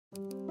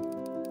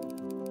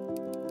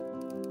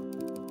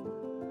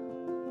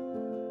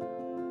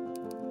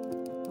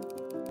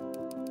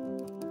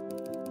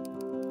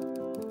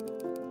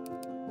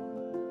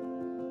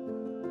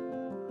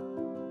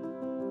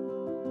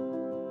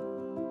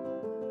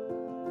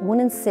1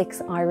 in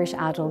 6 Irish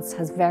adults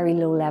has very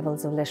low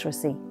levels of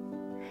literacy.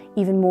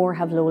 Even more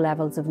have low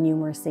levels of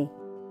numeracy.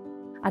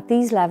 At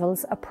these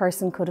levels, a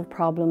person could have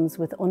problems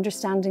with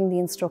understanding the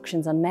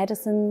instructions on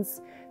medicines,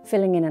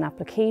 filling in an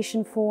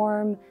application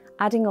form,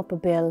 adding up a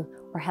bill,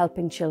 or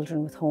helping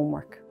children with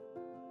homework.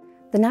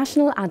 The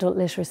National Adult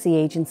Literacy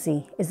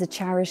Agency is a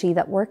charity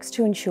that works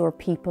to ensure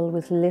people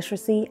with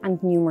literacy and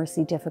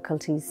numeracy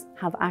difficulties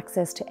have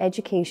access to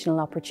educational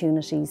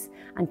opportunities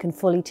and can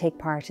fully take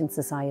part in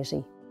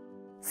society.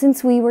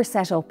 Since we were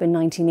set up in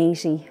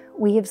 1980,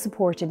 we have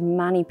supported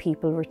many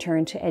people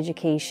return to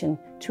education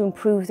to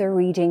improve their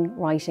reading,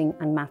 writing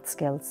and math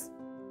skills.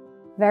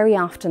 Very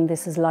often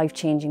this has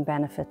life-changing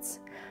benefits.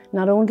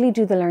 Not only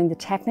do they learn the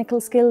technical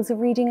skills of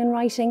reading and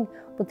writing,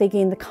 but they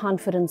gain the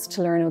confidence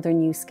to learn other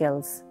new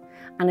skills.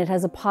 And it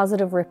has a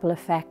positive ripple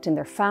effect in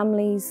their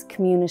families,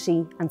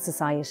 community and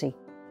society.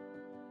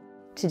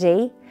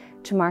 Today,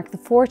 to mark the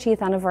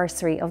 40th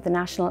anniversary of the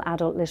National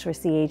Adult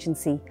Literacy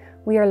Agency,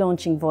 we are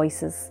launching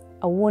Voices,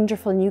 a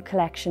wonderful new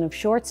collection of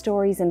short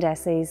stories and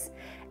essays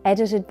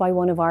edited by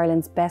one of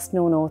Ireland's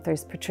best-known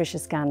authors, Patricia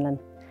Scanlon,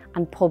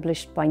 and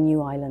published by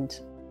New Island.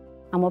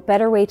 And what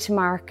better way to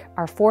mark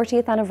our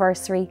 40th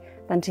anniversary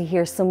than to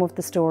hear some of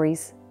the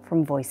stories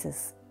from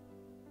Voices.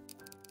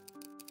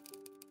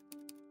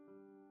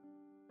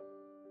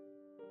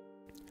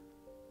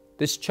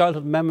 This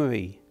childhood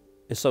memory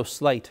is so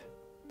slight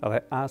that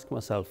I ask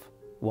myself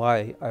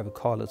why I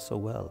recall it so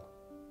well.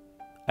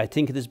 I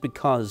think it is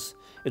because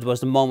it was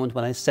the moment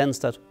when I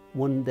sensed that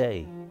one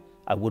day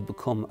I would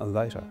become a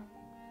writer.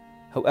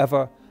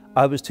 However,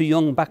 I was too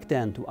young back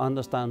then to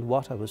understand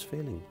what I was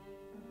feeling.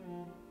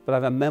 But I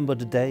remember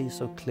the day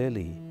so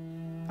clearly.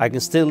 I can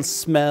still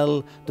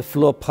smell the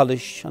floor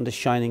polish and the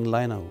shining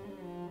lino.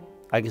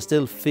 I can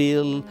still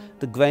feel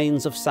the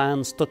grains of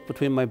sand stuck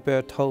between my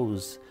bare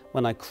toes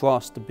when I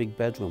crossed the big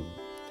bedroom.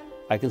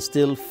 I can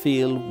still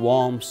feel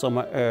warm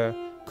summer air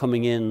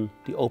coming in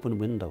the open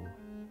window.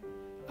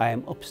 I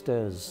am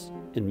upstairs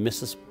in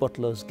Mrs.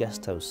 Butler's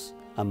guest house,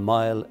 a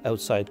mile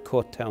outside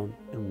Courttown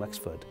in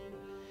Wexford.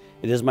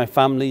 It is my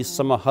family's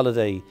summer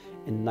holiday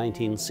in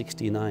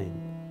 1969.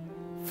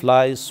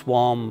 Flies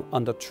swarm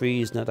under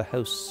trees near the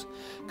house.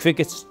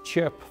 Crickets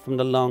chirp from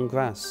the long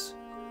grass.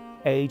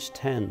 Age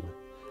 10,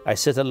 I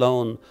sit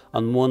alone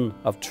on one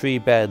of 3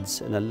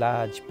 beds in a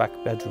large back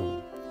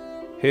bedroom.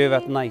 Here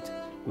at night,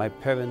 my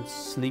parents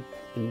sleep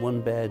in one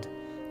bed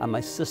and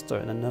my sister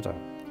in another.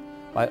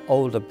 My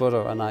older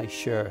brother and I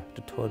share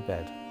the 3rd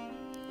bed.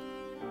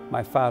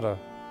 My father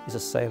is a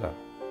sailor.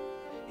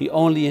 He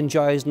only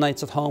enjoys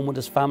nights at home with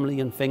his family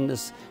in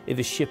Finglas if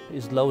his ship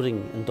is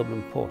loading in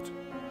Dublin port.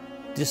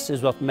 This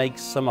is what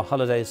makes summer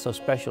holidays so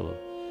special.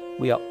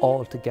 We are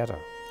all together.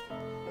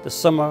 The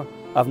summer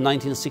of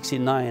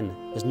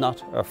 1969 is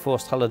not our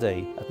first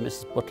holiday at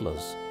Mrs.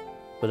 Butler's,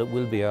 but it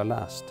will be our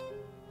last.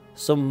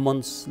 Some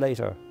months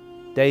later,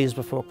 days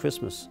before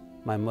Christmas,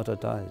 my mother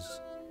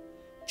dies.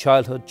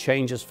 Childhood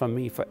changes for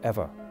me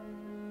forever.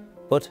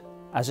 But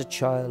as a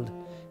child,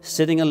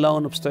 sitting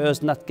alone upstairs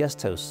in that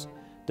guest house,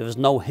 there is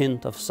no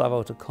hint of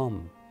sorrow to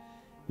come.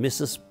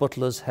 Mrs.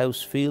 Butler's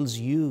house feels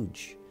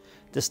huge.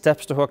 The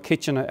steps to her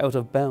kitchen are out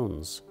of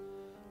bounds.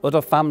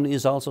 Other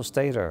families also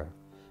stay there.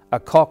 Our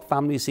Cork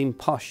family seem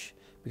posh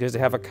because they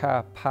have a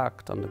car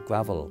parked on the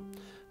gravel.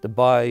 The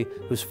boy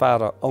whose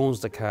father owns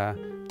the car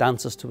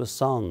dances to a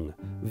song,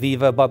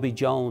 Viva Bobby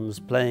Jones,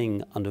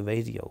 playing on the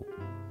radio.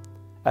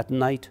 At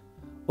night,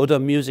 other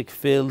music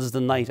fills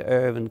the night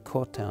air in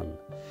Courttown.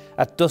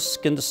 At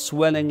dusk, in the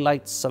swelling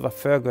lights of a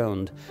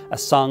fairground, a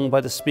song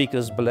by the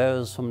speakers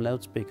blares from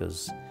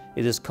loudspeakers.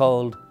 It is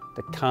called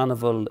The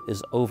Carnival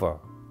is Over.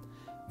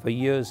 For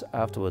years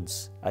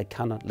afterwards, I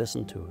cannot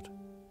listen to it.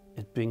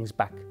 It brings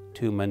back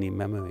too many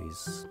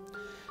memories.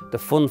 The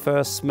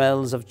funfair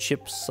smells of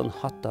chips and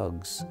hot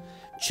dogs.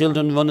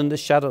 Children run in the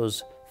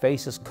shadows,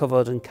 faces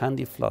covered in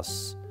candy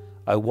floss.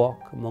 I walk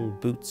among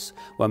booths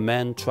where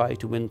men try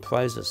to win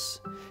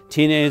prizes.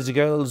 Teenage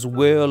girls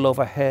whirl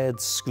overhead,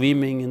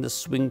 screaming in the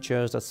swing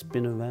chairs that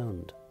spin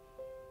around.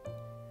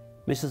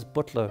 Mrs.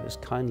 Butler is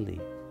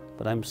kindly,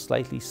 but I'm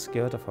slightly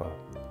scared of her.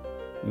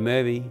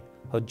 Mary,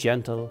 her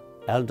gentle,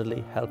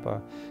 elderly helper,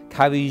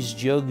 carries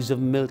jugs of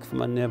milk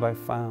from a nearby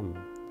farm.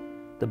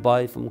 The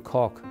boy from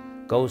Cork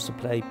goes to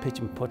play pitch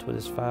and putt with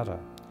his father.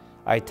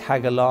 I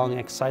tag along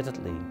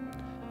excitedly.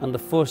 On the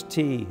first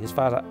tee, his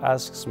father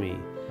asks me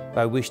if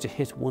I wish to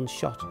hit one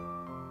shot.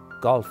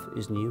 Golf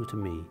is new to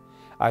me.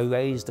 I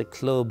raise the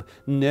club,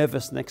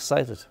 nervous and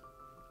excited.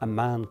 A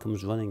man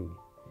comes running.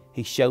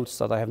 He shouts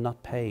that I have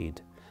not paid.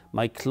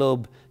 My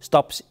club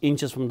stops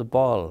inches from the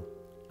ball.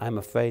 I am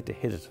afraid to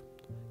hit it.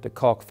 The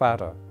Cork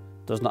father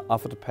does not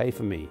offer to pay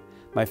for me.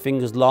 My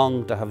fingers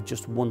long to have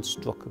just once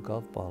struck a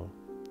golf ball.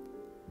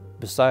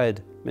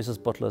 Beside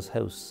Mrs. Butler's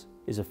house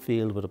is a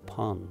field with a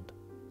pond.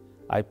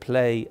 I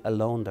play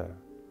alone there.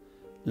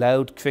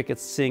 Loud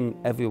crickets sing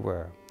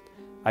everywhere.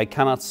 I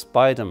cannot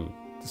spy them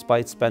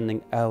despite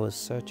spending hours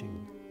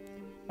searching.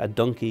 A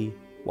donkey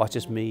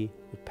watches me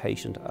with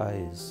patient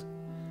eyes.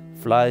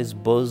 Flies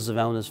buzz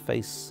around his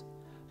face.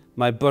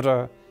 My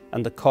brother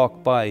and the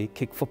Cork By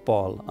kick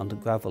football on the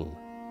gravel.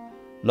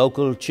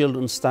 Local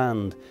children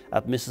stand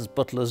at Mrs.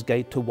 Butler's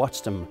gate to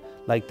watch them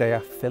like they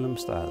are film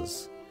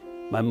stars.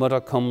 My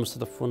mother comes to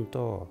the front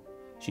door.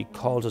 She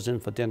calls us in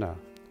for dinner.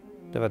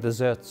 There are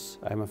desserts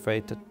I am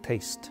afraid to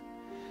taste.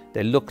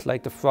 They look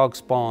like the frog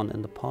spawn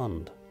in the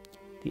pond.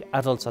 The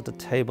adults at the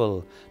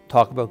table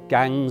talk about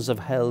gangs of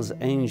hell's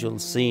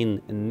angels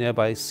seen in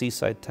nearby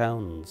seaside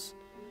towns.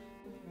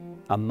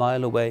 A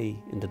mile away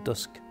in the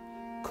dusk,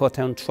 cut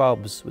down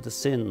trobs with the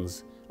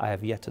sins I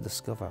have yet to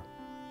discover.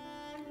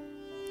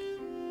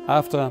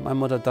 After my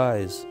mother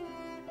dies,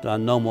 there are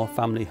no more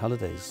family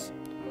holidays.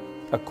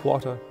 A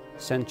quarter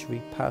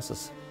century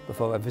passes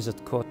before I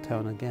visit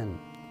Courtown again.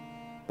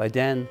 By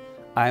then,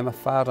 I am a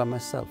father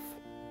myself.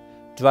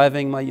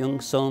 Driving my young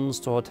sons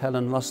to a hotel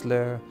in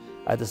Rosslare,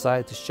 I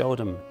decided to show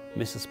them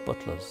Mrs.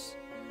 Butler's.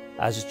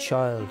 As a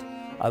child,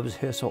 I was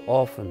here so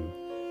often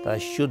that I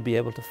should be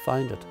able to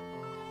find it,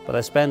 but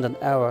I spend an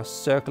hour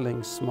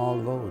circling small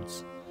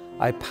roads.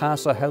 I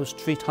pass her house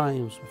 3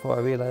 times before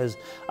I realize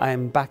I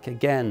am back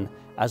again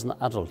as an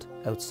adult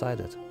outside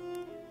it.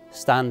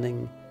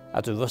 Standing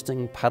at the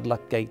rusting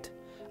padlock gate,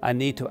 I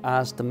need to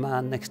ask the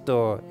man next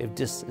door if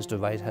this is the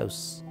right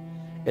house.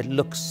 It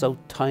looks so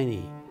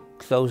tiny,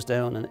 closed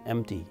down and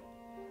empty.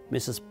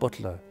 Mrs.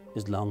 Butler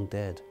is long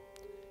dead.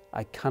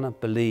 I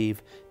cannot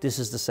believe this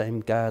is the same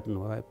garden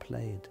where I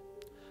played.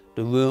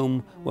 The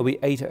room where we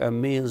ate our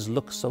meals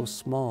looks so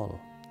small.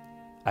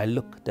 I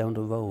look down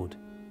the road.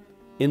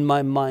 In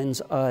my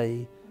mind's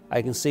eye,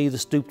 I can see the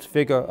stooped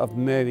figure of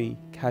Mary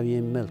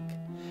carrying milk.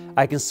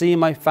 I can see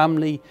my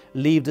family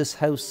leave this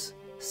house,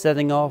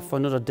 setting off for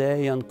another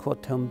day on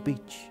Courtown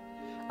Beach.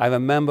 I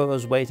remember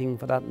us waiting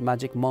for that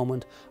magic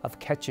moment of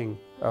catching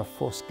our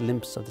first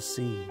glimpse of the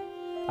sea.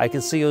 I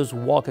can see us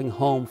walking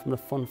home from the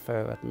fun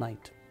fair at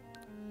night.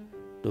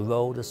 The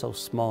road is so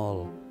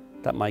small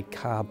that my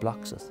car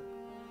blocks it.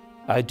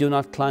 I do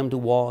not climb the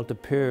wall to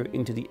peer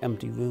into the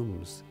empty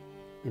rooms.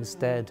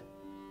 Instead,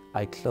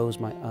 I close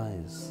my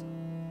eyes.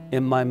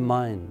 In my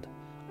mind,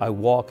 I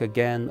walk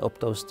again up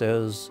those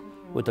stairs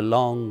with the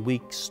long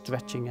week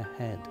stretching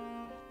ahead.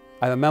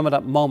 I remember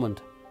that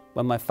moment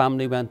when my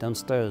family went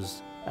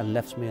downstairs and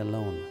left me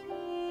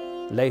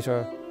alone.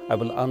 Later, I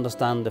will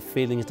understand the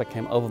feelings that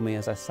came over me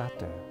as I sat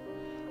there.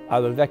 I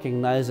will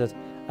recognize it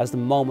as the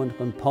moment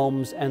when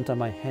poems enter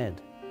my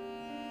head.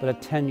 But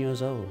at 10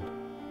 years old,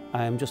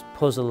 I am just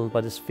puzzled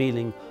by this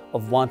feeling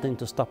of wanting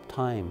to stop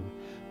time,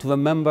 to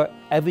remember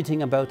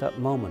everything about that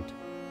moment.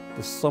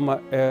 The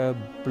summer air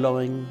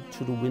blowing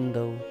through the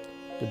window,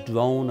 the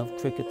drone of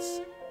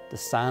crickets, the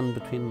sand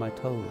between my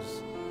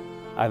toes.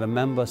 I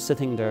remember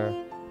sitting there,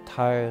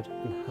 tired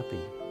and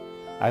happy.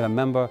 I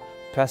remember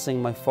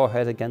pressing my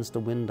forehead against the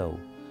window.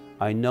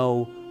 I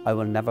know I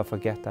will never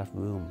forget that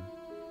room.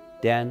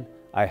 Then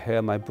I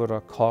hear my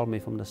brother call me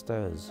from the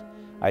stairs.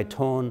 I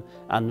turn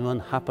and run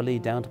happily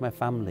down to my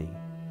family.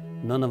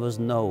 None of us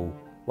know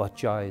what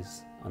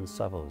joys and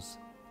sorrows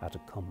are to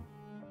come.